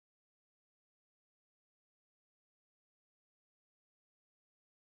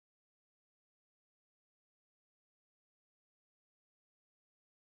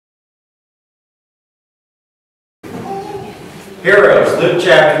Hereos, Luke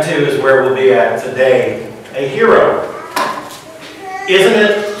chapter 2 is where we'll be at today. A hero. Isn't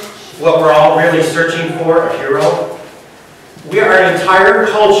it what we're all really searching for, a hero? We are an entire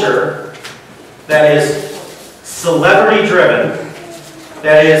culture that is celebrity-driven,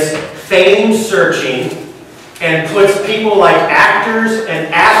 that is fame-searching, and puts people like actors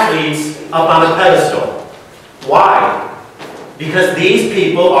and athletes up on a pedestal. Why? Because these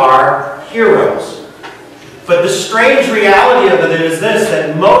people are heroes. But the strange reality of it is this,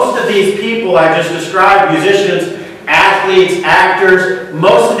 that most of these people I just described, musicians, athletes, actors,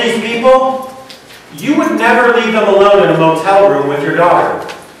 most of these people, you would never leave them alone in a motel room with your daughter.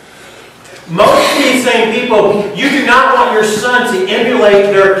 Most of these same people, you do not want your son to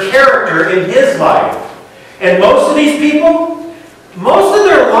emulate their character in his life. And most of these people, most of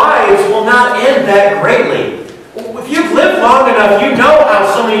their lives will not end that greatly. If you've lived long enough, you know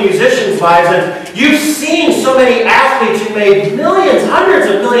how so many musicians' lives, and you've seen so many athletes who made millions,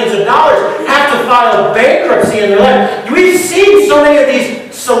 hundreds of millions of dollars have to file bankruptcy in their life. We've seen so many of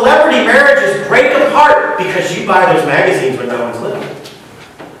these celebrity marriages break apart because you buy those magazines when no one's looking.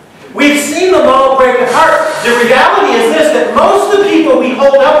 We've seen them all break apart. The reality is this, that most of the people we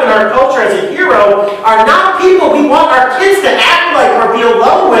hold up in our culture as a hero are not people we want our kids to act like or be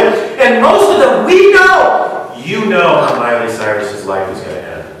alone with. And most of them, we know. You know how Miley Cyrus's life is going to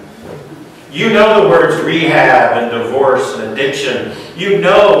end. You know the words rehab and divorce and addiction. You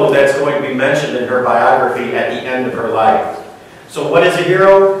know that's going to be mentioned in her biography at the end of her life. So what is a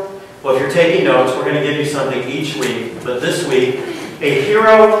hero? Well, if you're taking notes, we're going to give you something each week. But this week, a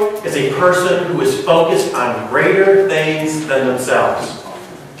hero is a person who is focused on greater things than themselves.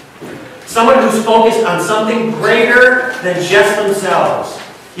 Someone who's focused on something greater than just themselves.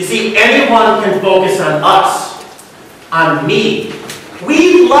 You see, anyone can focus on us, on me.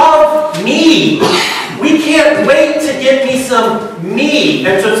 We love me. We can't wait to get me some me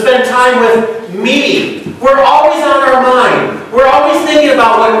and to spend time with me. We're always on our mind. We're always thinking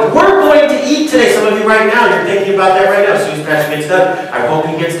about what we're going to eat today. Some of you right now, you're thinking about that right now. As soon as Pastor gets done, I hope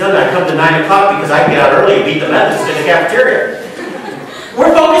he gets done. I come to 9 o'clock because I get out early and beat the Methodists in the cafeteria.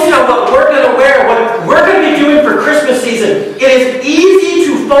 We're focusing on what we're going to wear, what we're going to be doing for Christmas season. It is easy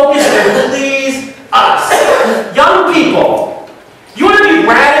to focus and please us. Young people, you want to be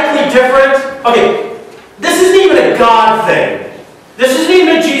radically different? Okay, this isn't even a God thing. This isn't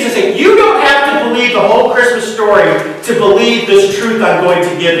even a Jesus thing. You don't have to believe the whole Christmas story to believe this truth I'm going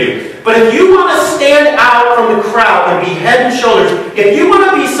to give you. But if you want to stand out from the crowd and be head and shoulders, if you want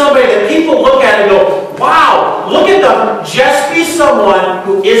to be somebody that people look at and go, wow, look at them, just be someone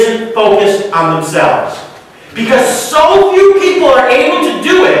who isn't focused on themselves. Because so few people are able to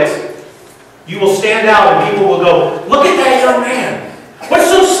do it, you will stand out and people will go, look at that young man. What's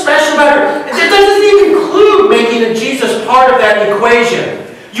so special about her? It doesn't even include making a Jesus part of that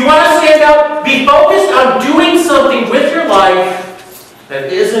equation. You want to stand out, be focused on doing something with your life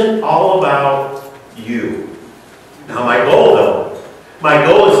that isn't all about you. Now my goal though, my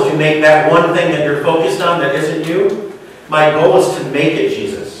goal is to make that one thing that you're focused on that isn't you, my goal is to make it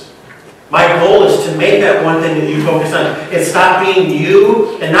Jesus. My goal is to make that one thing that you focus on and stop being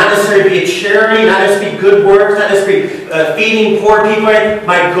you and not necessarily be a charity, not necessarily good works, not necessarily feeding poor people.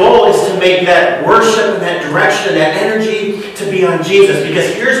 My goal is to make that worship and that direction and that energy to be on Jesus.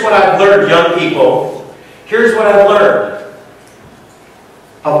 Because here's what I've learned, young people. Here's what I've learned.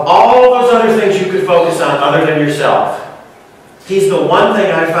 Of all those other things you could focus on other than yourself, He's the one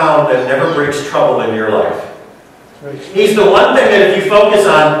thing I found that never brings trouble in your life. He's the one thing that if you focus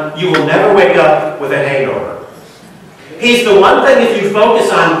on, you will never wake up with a hangover. He's the one thing if you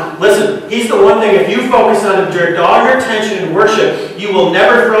focus on, listen, He's the one thing if you focus on and direct all your attention in worship, you will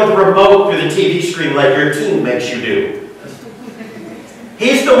never throw the remote through the TV screen like your team makes you do.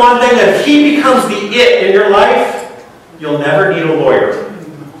 He's the one thing that if He becomes the it in your life, you'll never need a lawyer.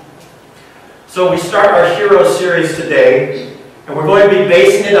 So we start our Hero series today, and we're going to be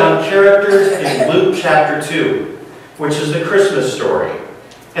basing it on characters in Luke chapter 2. Which is the Christmas story.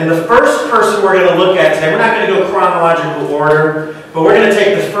 And the first person we're going to look at today, we're not going to go chronological order, but we're going to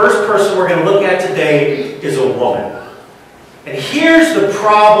take the first person we're going to look at today is a woman. And here's the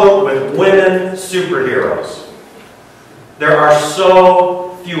problem with women superheroes. There are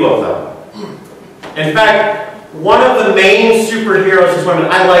so few of them. In fact, one of the main superheroes is women.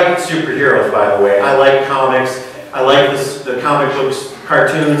 I like superheroes, by the way. I like comics. I like the comic books,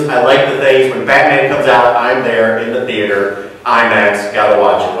 cartoons. I like the things. When Batman comes out, I'm there in the theater. IMAX, gotta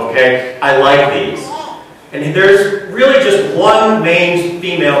watch it, okay? I like these. And there's really just one main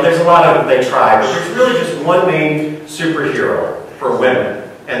female. There's a lot of them they try, but there's really just one main superhero for women,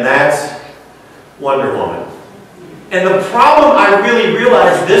 and that's Wonder Woman. And the problem I really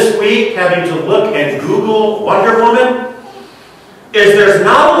realized this week, having to look and Google Wonder Woman, is there's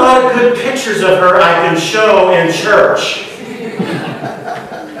not a lot of good pictures of her I can show in church.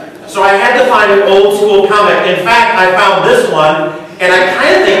 So I had to find an old school comic. In fact, I found this one, and I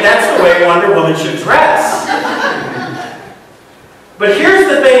kind of think that's the way Wonder Woman should dress. But here's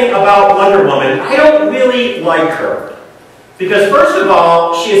the thing about Wonder Woman. I don't really like her. Because first of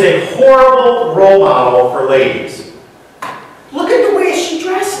all, she is a horrible role model for ladies. Look at the way she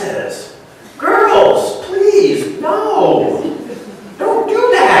dresses. Girls, please, no. Don't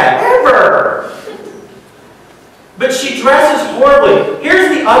do that, ever. But she dresses horribly.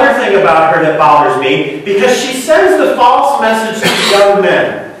 Here's the other thing about her that bothers me, because she sends the false message to young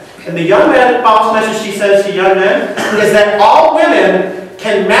men. And the false message she sends to young men is that all women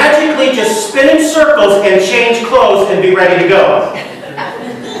can magically just spin in circles and change clothes and be ready to go.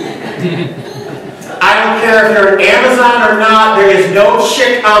 I don't care if you're Amazon or not, there is no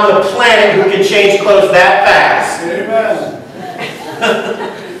chick on the planet who can change clothes that fast. Amen.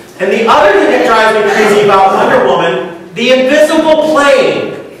 And the other thing that drives me crazy about Wonder Woman, the invisible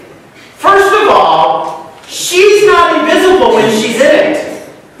plane. First of all, she's not invisible when she's in it.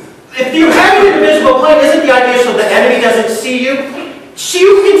 If you have an invisible plane, isn't the idea so the enemy doesn't see you?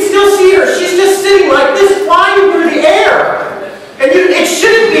 You can still see her. She's just sitting like this, flying through the air. And it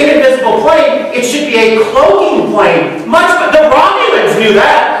shouldn't be an invisible plane. It should be a cloaking plane. The Romulans knew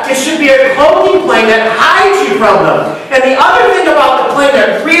that. It should be a cloaking plane that hides you from them. And the other thing about the plane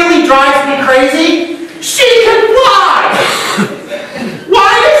that really drives me crazy, she can fly!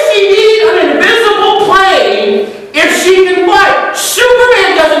 Why does she need an invisible plane if she can fly?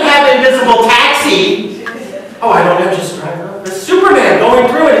 Superman doesn't have an invisible taxi. Oh, I don't have to just drive around. There's Superman going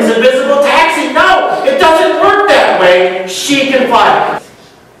through in his invisible taxi. No, it doesn't work that way. She can fly.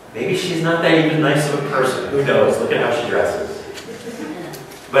 Maybe she's not that even nice of a person. Who knows? Look at how she dresses.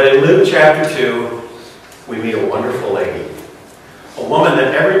 But in Luke chapter 2, we meet a wonderful lady. A woman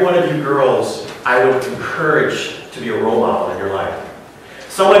that every one of you girls I would encourage to be a role model in your life.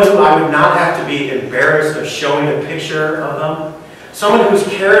 Someone who I would not have to be embarrassed of showing a picture of them. Someone whose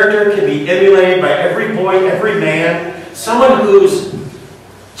character can be emulated by every boy, every man. Someone whose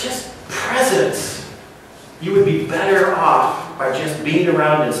just presence, you would be better off by just being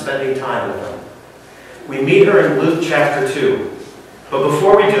around and spending time with them. We meet her in Luke chapter 2. But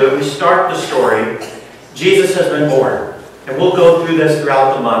before we do it, we start the story. Jesus has been born. And we'll go through this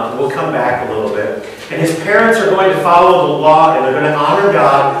throughout the month. We'll come back a little bit. And his parents are going to follow the law, and they're going to honor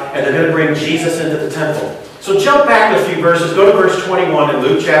God, and they're going to bring Jesus into the temple. So jump back a few verses. Go to verse 21 in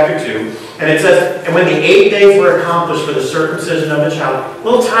Luke chapter 2. And it says, and when the 8 days were accomplished for the circumcision of the child,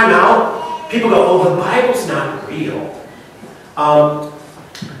 little time out, people go, oh, the Bible's not real.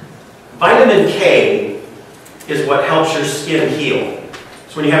 Vitamin K is what helps your skin heal.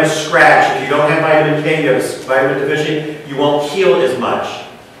 So when you have a scratch, if you don't have vitamin K, you have a vitamin deficiency, you won't heal as much.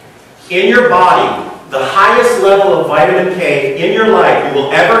 In your body, the highest level of vitamin K in your life you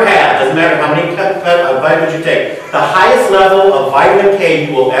will ever have, doesn't matter how many vitamins you take, the highest level of vitamin K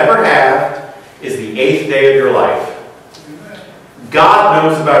you will ever have is the 8th day of your life. God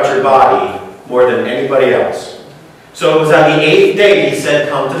knows about your body more than anybody else. So it was on the 8th day he said,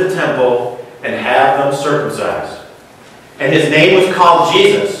 come to the temple and have them circumcised. And his name was called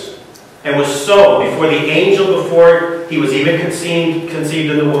Jesus, and was so before the angel before he was even conceived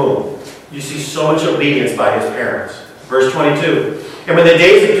in the womb. You see so much obedience by his parents. Verse 22. And when the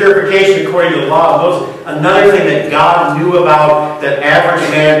days of purification according to the law of Moses, another thing that God knew about that average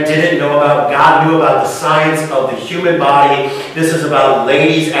man didn't know about, God knew about the science of the human body. This is about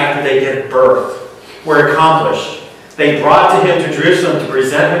ladies after they give birth, were accomplished. They brought to him to Jerusalem to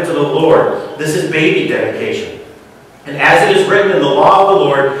present him to the Lord. This is baby dedication. And as it is written in the law of the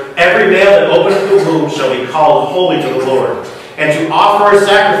Lord, every male that openeth the womb shall be called holy to the Lord, and to offer a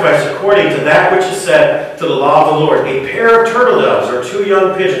sacrifice according to that which is said to the law of the Lord, a pair of turtle doves or 2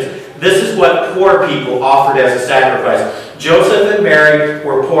 young pigeons. This is what poor people offered as a sacrifice. Joseph and Mary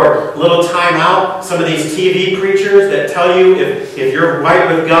were poor. Little time out, some of these TV preachers that tell you if you're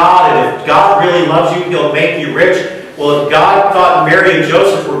right with God and if God really loves you, he'll make you rich. Well, if God thought Mary and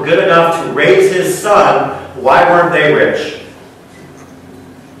Joseph were good enough to raise his son, why weren't they rich?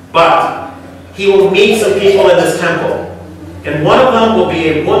 But he will meet some people in this temple. And one of them will be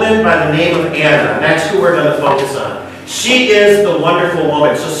a woman by the name of Anna. And that's who we're going to focus on. She is the wonderful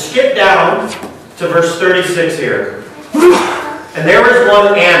woman. So skip down to verse 36 here. And there is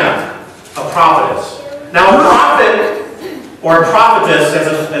one Anna, a prophetess. Now a prophet, or a prophetess,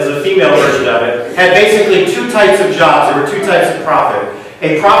 as a female version of it, had basically 2 types of jobs. There were 2 types of prophet.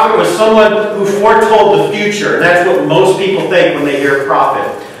 A prophet was someone who foretold the future. And that's what most people think when they hear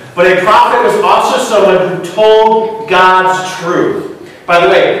prophet. But a prophet was also someone who told God's truth. By the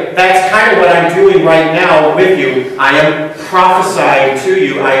way, that's kind of what I'm doing right now with you. I am prophesying to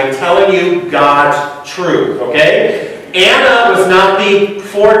you. I am telling you God's truth, okay? Anna was not the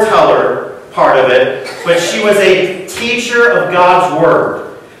foreteller part of it, but she was a teacher of God's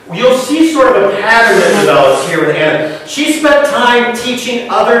Word. You'll see sort of a pattern that develops here with Anna. She spent time teaching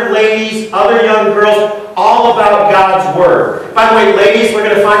other ladies, other young girls, all about God's Word. By the way, ladies, we're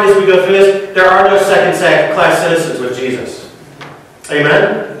going to find as we go through this, there are no second-class citizens with Jesus.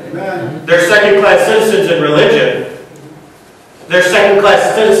 Amen? Amen. They're second-class citizens in religion. They're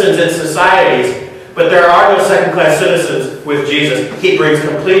second-class citizens in societies. But there are no second-class citizens with Jesus. He brings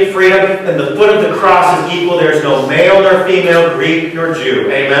complete freedom, and the foot of the cross is equal. There's no male nor female, Greek nor Jew.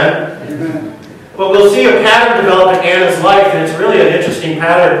 Amen? Amen. But we'll see a pattern develop in Anna's life, and it's really an interesting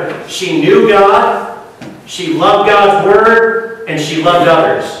pattern. She knew God, she loved God's Word, and she loved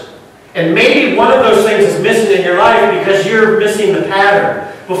others. And maybe one of those things is missing in your life because you're missing the pattern.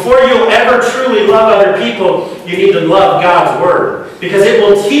 Before you'll ever truly love other people, you need to love God's Word. Because it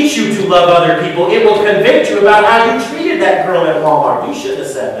will teach you to love other people. It will convict you about how you treated that girl at Walmart. You shouldn't have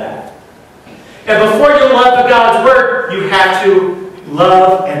said that. And before you love God's Word, you have to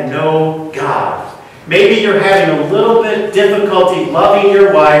love and know God. Maybe you're having a little bit difficulty loving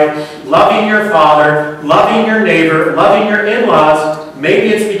your wife, loving your father, loving your neighbor, loving your in-laws. Maybe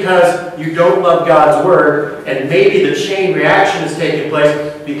it's because you don't love God's Word, and maybe the chain reaction is taking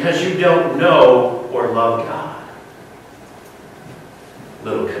place because you don't know or love God.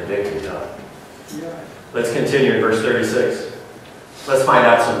 Little convicting, huh? Yeah. Let's continue in verse 36. Let's find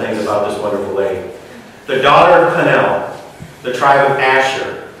out some things about this wonderful lady. The daughter of Peniel, the tribe of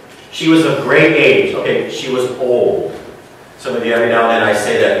Asher. She was of great age. Okay, she was old. Some of you, every now and then I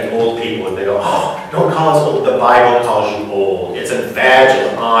say that to old people, and they go, oh, don't call us old. The Bible calls you old. It's a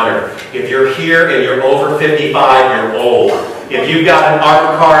badge of honor. If you're here and you're over 55, you're old. If you've got an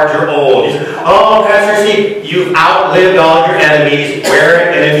ARP card, you're old. You say, oh, Pastor Steve, you've outlived all your enemies. Wear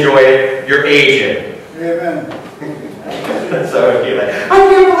it and enjoy it. You're aging. Amen. So you're like, I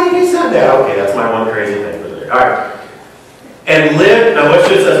can't believe you said that. Okay, that's my one crazy thing for the day. All right. And lived, now what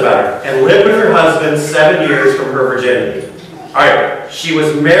should it say about her? And lived with her husband 7 years from her virginity. All right, she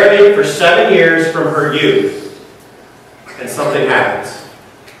was married for 7 years from her youth. And something happens.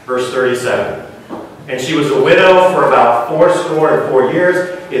 Verse 37. And she was a widow for about 84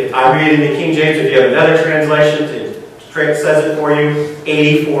 years. If I read in the King James, if you have another translation, it says it for you,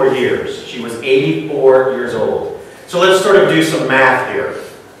 84 years. She was 84 years old. So let's sort of do some math here.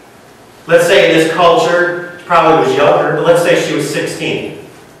 Let's say in this culture, she probably was younger, but let's say she was 16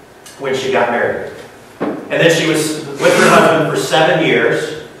 when she got married. And then she was with her husband for 7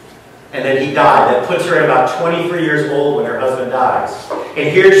 years, and then he died. That puts her at about 23 years old when her husband dies. And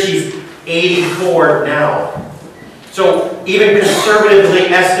here she's 84 now. So even conservatively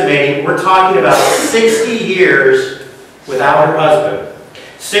estimating, we're talking about 60 years without her husband.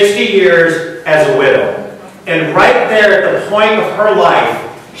 60 years as a widow. And right there at the point of her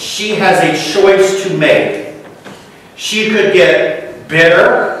life, she has a choice to make. She could get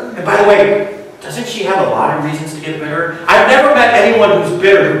bitter. And by the way, doesn't she have a lot of reasons to get bitter? I've never met anyone who's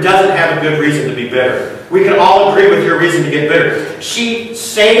bitter who doesn't have a good reason to be bitter. We can all agree with your reason to get bitter. She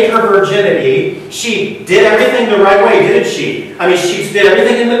saved her virginity. She did everything the right way, didn't she? I mean, she did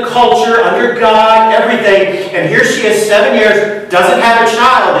everything in the culture, under God, everything. And here she is 7 years, doesn't have a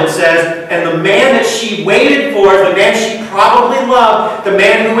child, it says. And the man that she waited for, the man she probably loved, the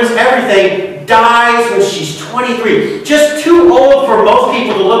man who was everything, dies when she's 23. Just too old for most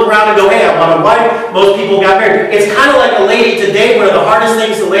people to look around and go, hey, I want a wife. Most people got married. It's kind of like a lady today, one of the hardest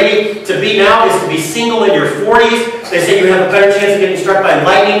things a lady to be now is to be single in your 40s. They say you have a better chance of getting struck by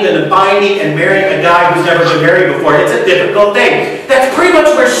lightning than finding and marrying a guy who's never been married before. It's a difficult thing. That's pretty much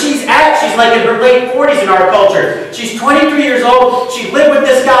where she's at. She's like in her late 40s in our culture. She's 23 years old. She lived with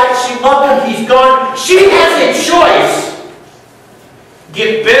this guy. She loved him. He's gone. She has a choice.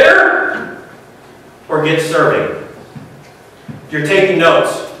 Get bitter or get serving. If you're taking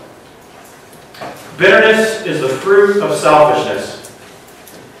notes, bitterness is the fruit of selfishness.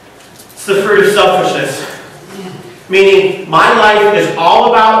 It's the fruit of selfishness. Meaning, my life is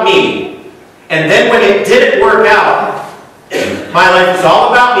all about me, and then when it didn't work out, my life is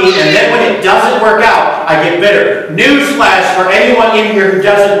all about me, and then when it doesn't work out, I get bitter. Newsflash for anyone in here who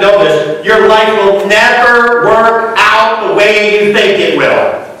doesn't know this, your life will never work out the way you think it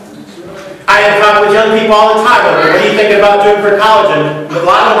will. I have talked with young people all the time, like, what are you thinking about doing for college? And a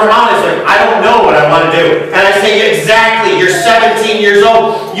lot of them are honest, like, I don't know what I want to do. And I say, exactly, you're 17 years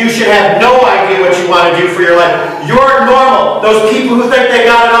old. You should have no idea what you want to do for your life. You're normal. Those people who think they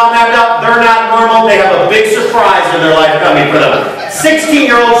got it all mapped out, they're not normal. They have a big surprise in their life coming for them.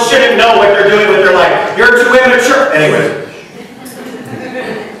 16-year-olds shouldn't know what they're doing with their life. You're too immature. Anyways.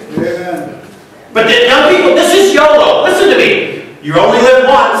 But the young people, this is YOLO. Listen to me. You only live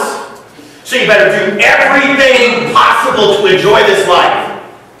once, so you better do everything possible to enjoy this life.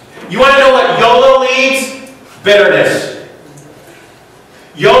 You want to know what YOLO leads? Bitterness.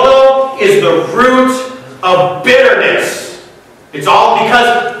 YOLO is the root of bitterness. It's all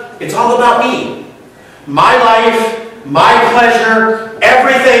because it's all about me. My life, my pleasure,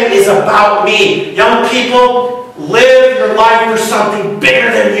 everything is about me. Young people, live your life for something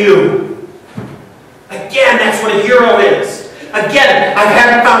bigger than you. Again, that's what a hero is. Again, I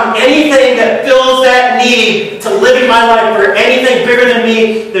haven't found anything that fills that need to living my life for anything bigger than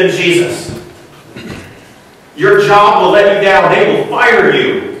me than Jesus. Your job will let you down. They will fire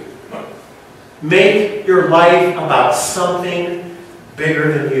you. Make your life about something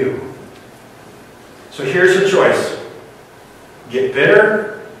bigger than you. So here's your choice. Get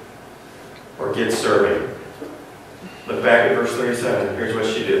bitter or get serving. Look back at verse 37. Here's what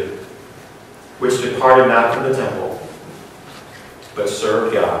she did. Which departed not from the temple, but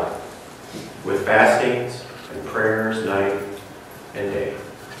served God with fastings and prayers night and day.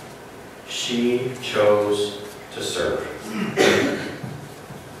 She chose to serve.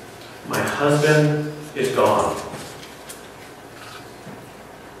 My husband is gone,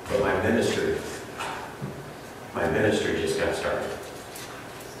 but my ministry just got started.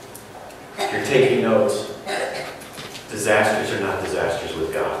 If you're taking notes, disasters are not disasters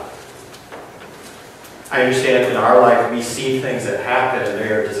with God. I understand in our life we see things that happen and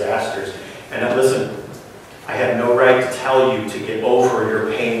they are disasters. And listen, I have no right to tell you to get over your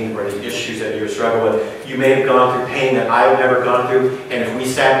pain or the issues that you struggle with. You may have gone through pain that I've never gone through, and if we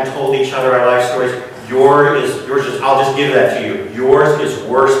sat and told each other our life stories, I'll just give that to you. Yours is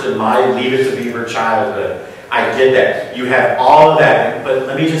worse than my Leave It to Beaver childhood. I get that. You have all of that. But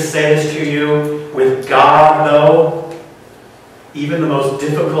let me just say this to you. With God, though, even the most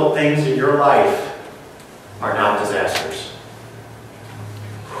difficult things in your life are not disasters.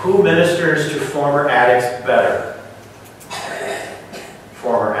 Who ministers to former addicts better?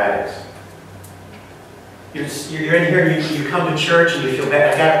 Former addicts. You're in here, you come to church and you feel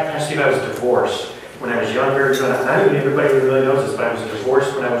bad. I got to ask you if I was divorced when I was younger. Not even everybody really knows this, but I was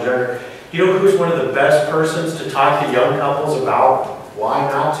divorced when I was younger. You know who's one of the best persons to talk to young couples about why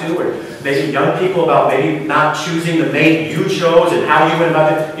not to? Or maybe young people about maybe not choosing the mate you chose and how you went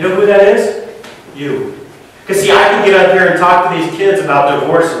about it. You know who that is? You. Because see, I can get up here and talk to these kids about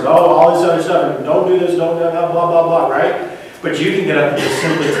divorce and all this other stuff, and don't do this, don't do that, blah, blah, blah, right? But you can get up and just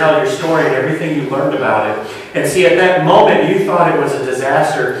simply tell your story and everything you learned about it. And see, at that moment, you thought it was a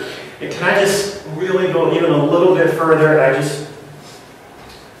disaster. And can I just really go even a little bit further?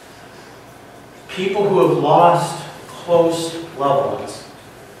 People who have lost close loved ones.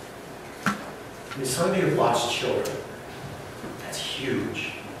 I mean, some of you have lost children. That's huge.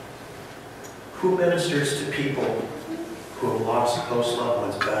 Who ministers to people who have lost close loved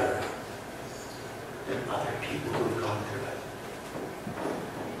ones better than other people who have gone through it?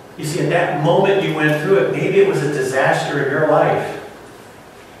 You see, at that moment you went through it, maybe it was a disaster in your life.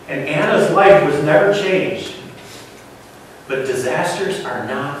 And Anna's life was never changed. But disasters are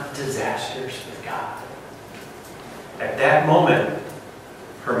not disasters with God. At that moment,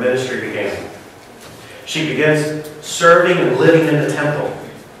 her ministry began. She begins serving and living in the temple.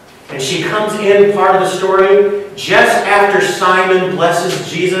 And she comes in, part of the story, just after Simon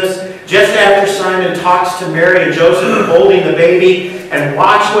blesses Jesus, just after Simon talks to Mary and Joseph holding the baby, and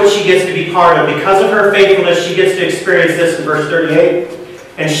watch what she gets to be part of. Because of her faithfulness, she gets to experience this in verse 38.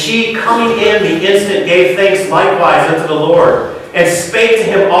 And she, coming in the instant, gave thanks likewise unto the Lord, and spake to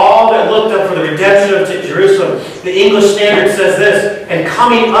him all that looked up for the redemption of Jerusalem. The English Standard says this, and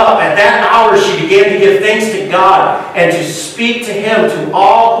coming up at that hour she began to give thanks to God and to speak to him, to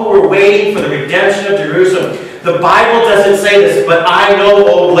all who were waiting for the redemption of Jerusalem. The Bible doesn't say this, but I know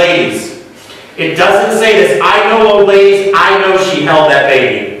old ladies. It doesn't say this, I know old ladies, I know she held that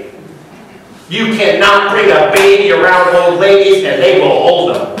baby. You cannot bring a baby around old ladies and they will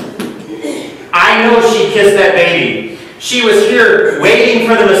hold them. I know she kissed that baby. She was here waiting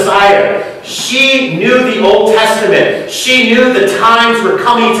for the Messiah. She knew the Old Testament. She knew the times were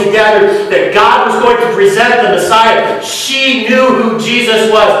coming together, that God was going to present the Messiah. She knew who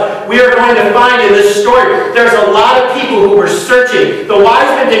Jesus was. We are going to find in this story, there's a lot of people who were searching. The wise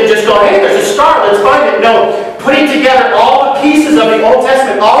men didn't just go, hey, there's a star. Let's find it. No, putting together all the pieces of the Old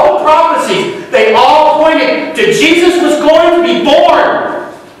Testament, all the prophecies, they all pointed to Jesus was going to be born.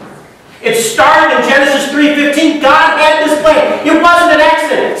 It started in Genesis 3:15. God had this plan. It wasn't an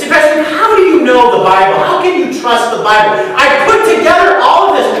accident. See, Pastor, how do you know the Bible? How can you trust the Bible? I put together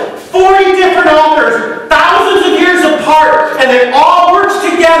all of this. 40 different authors, thousands of years apart, and it all works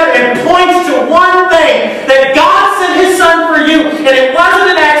together and points to one thing, that God sent His Son for you, and it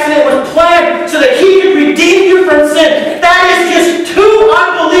wasn't an accident, it was planned so that He could redeem you from sin. That is just too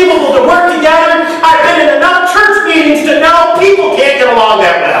unbelievable to work together. I've been in enough church meetings to know people can't get along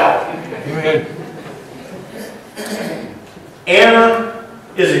that well. Amen. Anna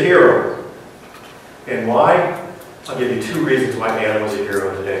is a hero. And why? I'll give you 2 reasons why Anna was a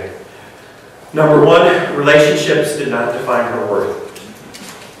hero today. Number 1, relationships did not define her worth.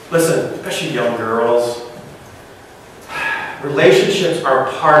 Listen, especially young girls, relationships are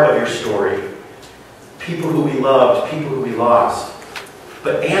part of your story. People who we loved, people who we lost.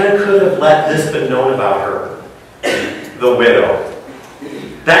 But Anna could have let this been known about her. The widow.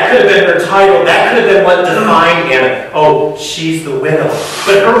 That could have been her title. That could have been what defined Anna. Oh, she's the widow.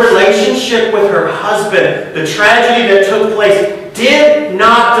 But her relationship with her husband, the tragedy that took place, did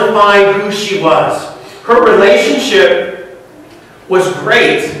not define who she was. Her relationship was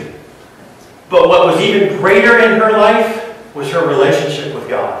great, but what was even greater in her life was her relationship with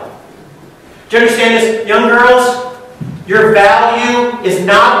God. Do you understand this, young girls? Your value is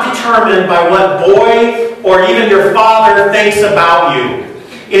not determined by what boy or even your father thinks about you.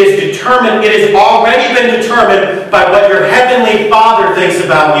 It has already been determined by what your heavenly Father thinks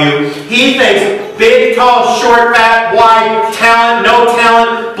about you. He thinks big, tall, short, fat, wide, talent, no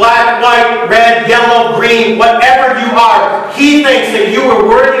talent, black, white, red, yellow, green, whatever you are. He thinks that you were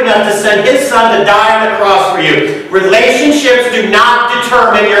worthy enough to send His Son to die on the cross for you. Relationships do not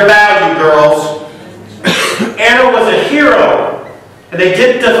determine your value, girls. Anna was a hero, and they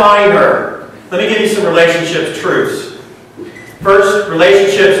didn't define her. Let me give you some relationship truths. First,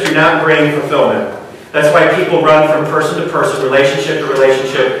 relationships do not bring fulfillment. That's why people run from person to person, relationship to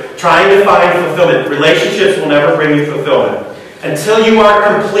relationship, trying to find fulfillment. Relationships will never bring you fulfillment. Until you are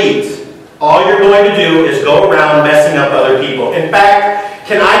complete, all you're going to do is go around messing up other people. In fact,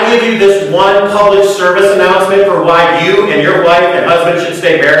 can I give you this one public service announcement for why you and your wife and husband should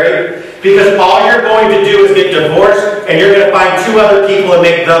stay married? Because all you're going to do is get divorced, and you're going to find 2 other people and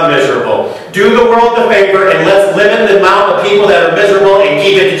make them miserable. Do the world the favor, and let's limit the amount of people that are miserable and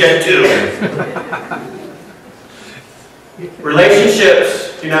keep it to just 2.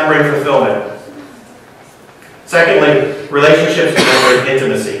 Relationships do not bring fulfillment. Secondly, relationships do not bring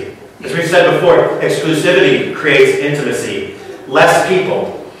intimacy. As we've said before, exclusivity creates intimacy. Less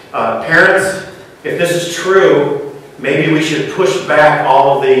people. Parents, if this is true, maybe we should push back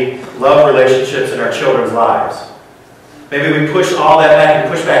all of the love relationships in our children's lives. Maybe we push all that back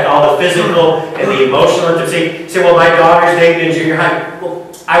and push back all the physical and the emotional intimacy. Say, well, my daughter's dating in junior high.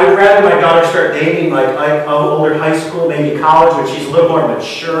 Well, I would rather my daughter start dating like older high school, maybe college, when she's a little more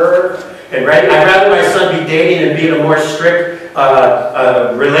mature and ready. I'd rather my son be dating and be in a more strict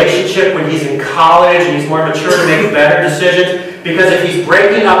relationship when he's in college and he's more mature to make better decisions. Because if he's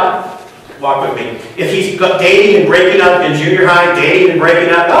breaking up, walk with me. If he's dating and breaking up in junior high, dating and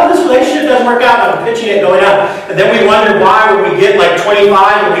breaking up, oh, this relationship doesn't work out, I'm pitching it, going out. And then we wonder why when we get like 25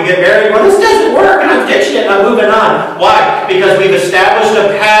 and we get married, well, this doesn't work, and I'm ditching it, and I'm moving on. Why? Because we've established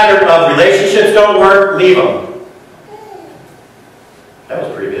a pattern of relationships don't work, leave them. That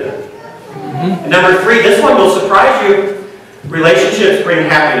was pretty good. And number 3, this one will surprise you. Relationships bring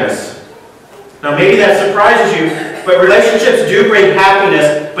happiness. Now maybe that surprises you, but relationships do bring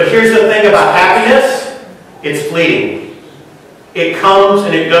happiness. But here's the thing about happiness. It's fleeting. It comes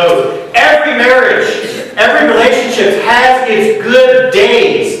and it goes. Every marriage, every relationship has its good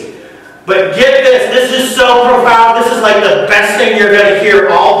days. But get this. This is so profound. This is like the best thing you're going to hear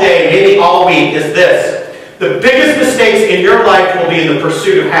all day, maybe all week, is this. The biggest mistakes in your life will be in the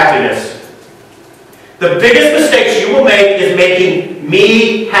pursuit of happiness. The biggest mistakes you will make is making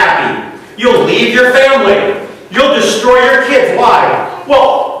me happy. You'll leave your family. You'll destroy your kids. Why?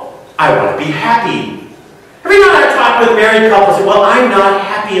 Well, I want to be happy. Every time I talk with married couples, say, well, I'm not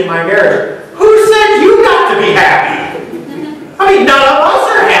happy in my marriage. Who said you got to be happy? I mean, none of us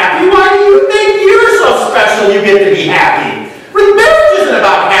are happy. Why do you think you're so special you get to be happy? Marriage isn't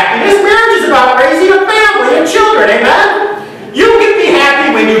about happiness. Marriage is about raising a family and children. Amen? You can be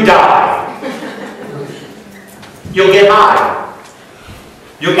happy when you die. You'll get high.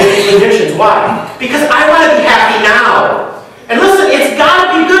 You'll get these conditions. Why? Because I want to be happy now. And listen, it's got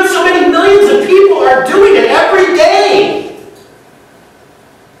to be good. So many millions of people are doing it every day.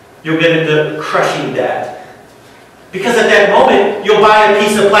 You'll get into crushing debt. Because at that moment, you'll buy a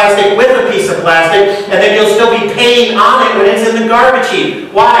piece of plastic with a piece of plastic, and then you'll still be paying on it when it's in the garbage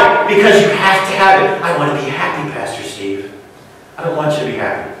heap. Why? Because you have to have it. I want to be happy, Pastor Steve. I don't want you to be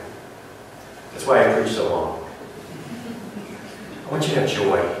happy. That's why I preach so long. I want you to have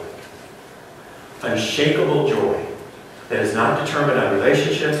joy. Unshakable joy that is not determined on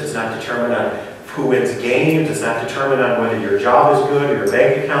relationships, it's not determined on who wins games, it's not determined on whether your job is good or your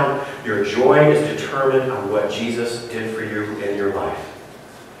bank account. Your joy is determined on what Jesus did for you in your life.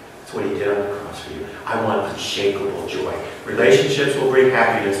 That's what he did on the cross for you. I want unshakable joy. Relationships will bring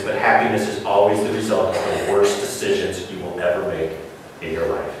happiness, but happiness is always the result of the worst decisions you will ever make in your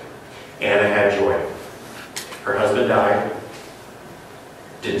life. Anna had joy. Her husband died.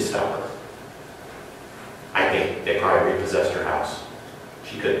 Didn't stop her. I think they probably repossessed her house.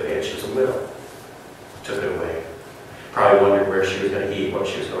 She couldn't pay it. She was a widow. Took it away. Probably wondered where she was going to eat, what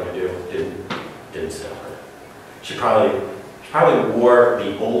she was going to do. Didn't stop her. She probably wore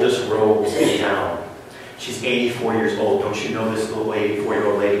the oldest robes in town. She's 84 years old. Don't you know this little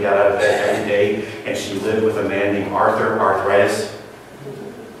 84-year-old lady got out of bed every day and she lived with a man named arthritis?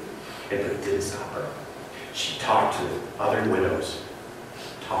 It didn't stop her. She talked to other widows.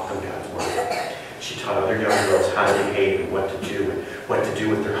 Taught them God's word. She taught other young girls how to behave and what to do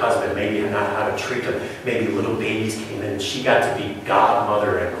with their husband, maybe not how to treat them. Maybe little babies came in and she got to be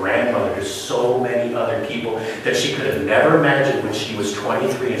godmother and grandmother to so many other people that she could have never imagined when she was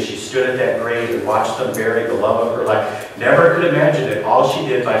 23 and she stood at that grave and watched them bury the love of her life. Never could imagine it. All she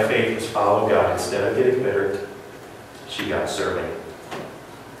did by faith was follow God. Instead of getting bitter, she got serving.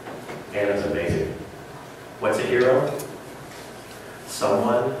 Anna's amazing. What's a hero?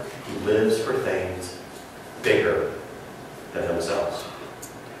 Someone who lives for things bigger than themselves.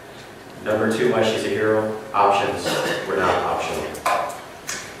 Number two, why she's a hero, options were not optional.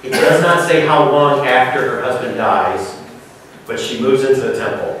 It does not say how long after her husband dies, but she moves into the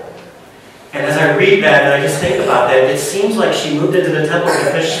temple. And as I read that and I just think about that, it seems like she moved into the temple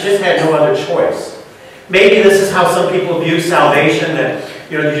because she just had no other choice. Maybe this is how some people view salvation, that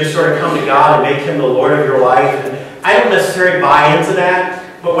you just sort of come to God and make Him the Lord of your life. And I don't necessarily buy into that.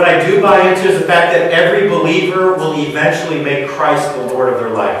 But what I do buy into is the fact that every believer will eventually make Christ the Lord of their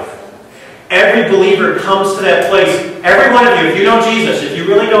life. Every believer comes to that place. Every one of you, if you know Jesus, if you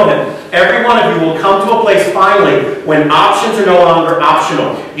really know Him, every one of you will come to a place finally when options are no longer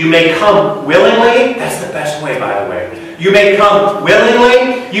optional. You may come willingly. That's the best way, by the way. You may come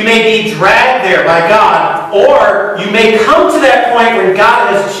willingly. You may be dragged there by God. Or you may come to that point when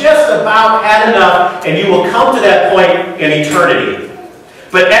God has just about had enough and you will come to that point in eternity.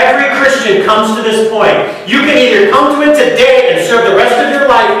 But every Christian comes to this point. You can either come to it today and serve the rest of your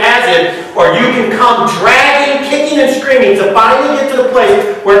life as it, or you can come dragging, kicking, and screaming to finally get to the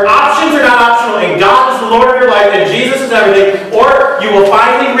place where options are not optional and God is the Lord of your life and Jesus is everything, or you will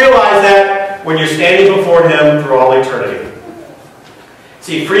finally realize that when you're standing before Him through all eternity.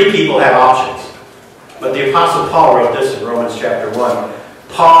 See, free people have options. But the Apostle Paul wrote this in Romans chapter 1.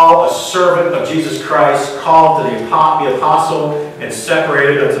 Paul, a servant of Jesus Christ, called to the apostle and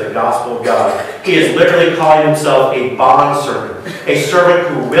separated unto the gospel of God. He is literally calling himself a bondservant, a servant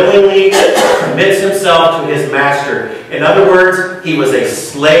who willingly commits himself to his master. In other words, he was a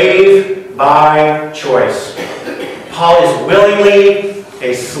slave by choice. Paul is willingly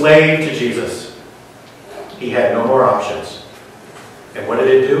a slave to Jesus. He had no more options. And what did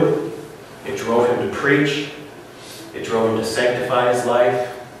it do? It drove him to preach. It drove him to sanctify his life.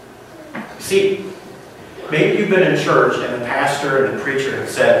 See, maybe you've been in church and the pastor and the preacher have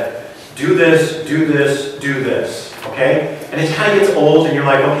said, do this, do this, do this. Okay? And it kind of gets old and you're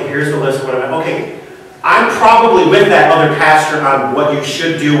like, okay, here's the list of what I'm... Okay, I'm probably with that other pastor on what you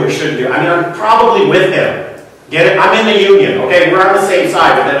should do or shouldn't do. I mean, I'm probably with him. Get it? I'm in the union. Okay? We're on the same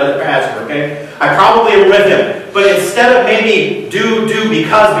side with that other pastor. Okay? I probably am with him. But instead of maybe do,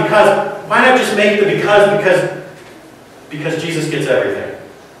 because, why not just make the because Jesus gets everything.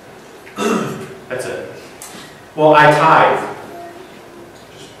 That's it. Well, I tithe.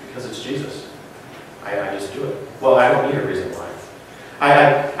 Just because it's Jesus. I just do it. Well, I don't need a reason why.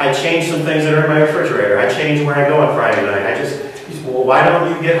 I change some things that are in my refrigerator. I change where I go on Friday night. Well, why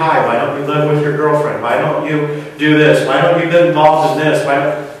don't you get high? Why don't you live with your girlfriend? Why don't you do this? Why don't you get involved in this?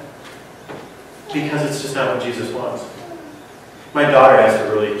 Because it's just not what Jesus wants. My daughter asked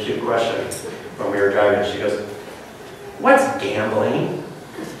a really cute question when we were driving. She goes, "What's gambling?"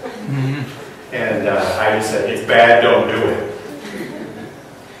 And I just said, "It's bad, don't do it."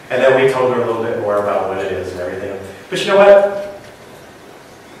 And then we told her a little bit more about what it is and everything. But you know what?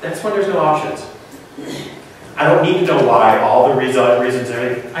 That's when there's no options. I don't need to know why, all the reasons and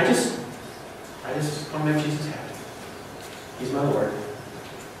everything. I just I want to make Jesus happy. He's my Lord.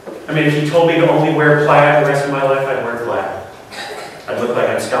 I mean, if he told me to only wear plaid the rest of my life, I'd wear plaid. I'd look like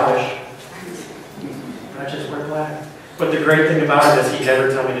I'm Scottish. I'd just wear plaid. But the great thing about it is he'd never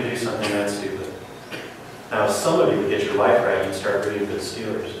tell me to do something that stupid. Now, if somebody would get your life right, you'd start rooting for the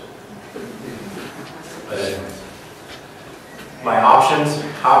Steelers. But anyway. My options.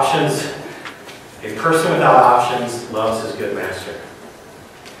 A person without options loves his good master.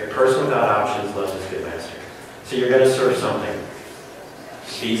 A person without options loves his good master. So you're going to serve something.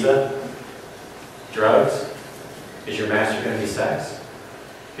 Visa? Drugs? Is your master going to be sex?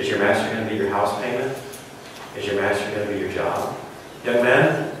 Is your master going to be your house payment? Is your master going to be your job? Young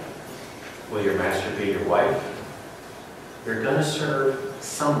men, will your master be your wife? You're going to serve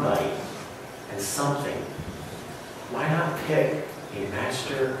somebody and something. Why not pick a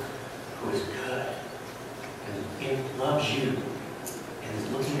master who is good and loves you and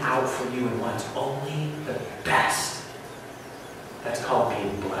is looking out for you and wants only the best? That's called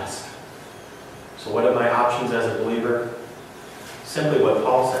being blessed. So what are my options as a believer? Simply what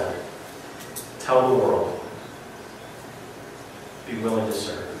Paul said. Tell the world. Be willing to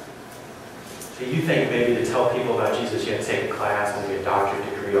serve. So you think maybe to tell people about Jesus you have to take a class and get a doctorate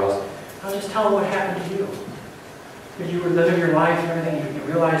degree. No, just tell them what happened to you. If you were living your life and everything, you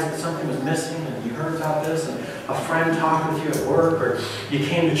realized that something was missing and you heard about this and a friend talked with you at work, or you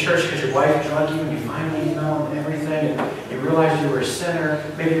came to church because your wife drugged you and you finally know everything and you realized you were a sinner.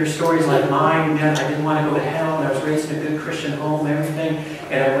 Maybe your story's like mine. Man, I didn't want to go to hell and I was raised in a good Christian home and everything,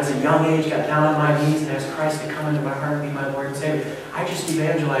 and I was a young age, got down on my knees and asked Christ to come into my heart and be my Lord and Savior. I just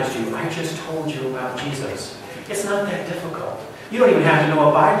evangelized you. I just told you about Jesus. It's not that difficult. You don't even have to know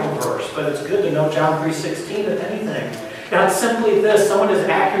a Bible verse, but it's good to know John 3:16 if anything. Now it's simply this. Someone has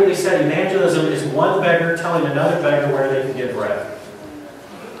accurately said evangelism is one beggar telling another beggar where they can get bread.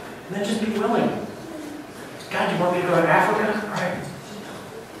 And then just be willing. God, you want me to go to Africa? All right.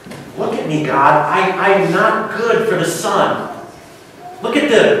 Look at me, God. I am not good for the sun. Look at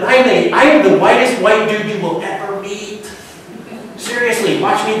this. I am the whitest white dude you will ever meet. Seriously,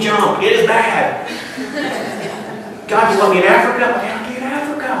 watch me jump. It is bad. God, you want me in Africa? I'll be in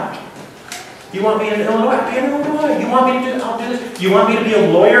Africa. You want me in Illinois? I'll be in Illinois. You want me to do? I'll do this. You want me to be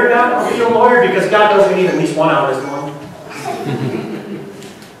a lawyer, God? I'll be a lawyer, because God knows we need at least one out of this one.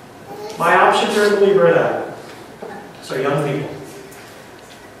 My options are a believer of that. So young people,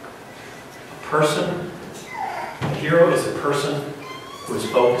 a hero is a person who is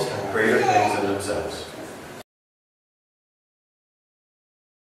focused on greater things than themselves.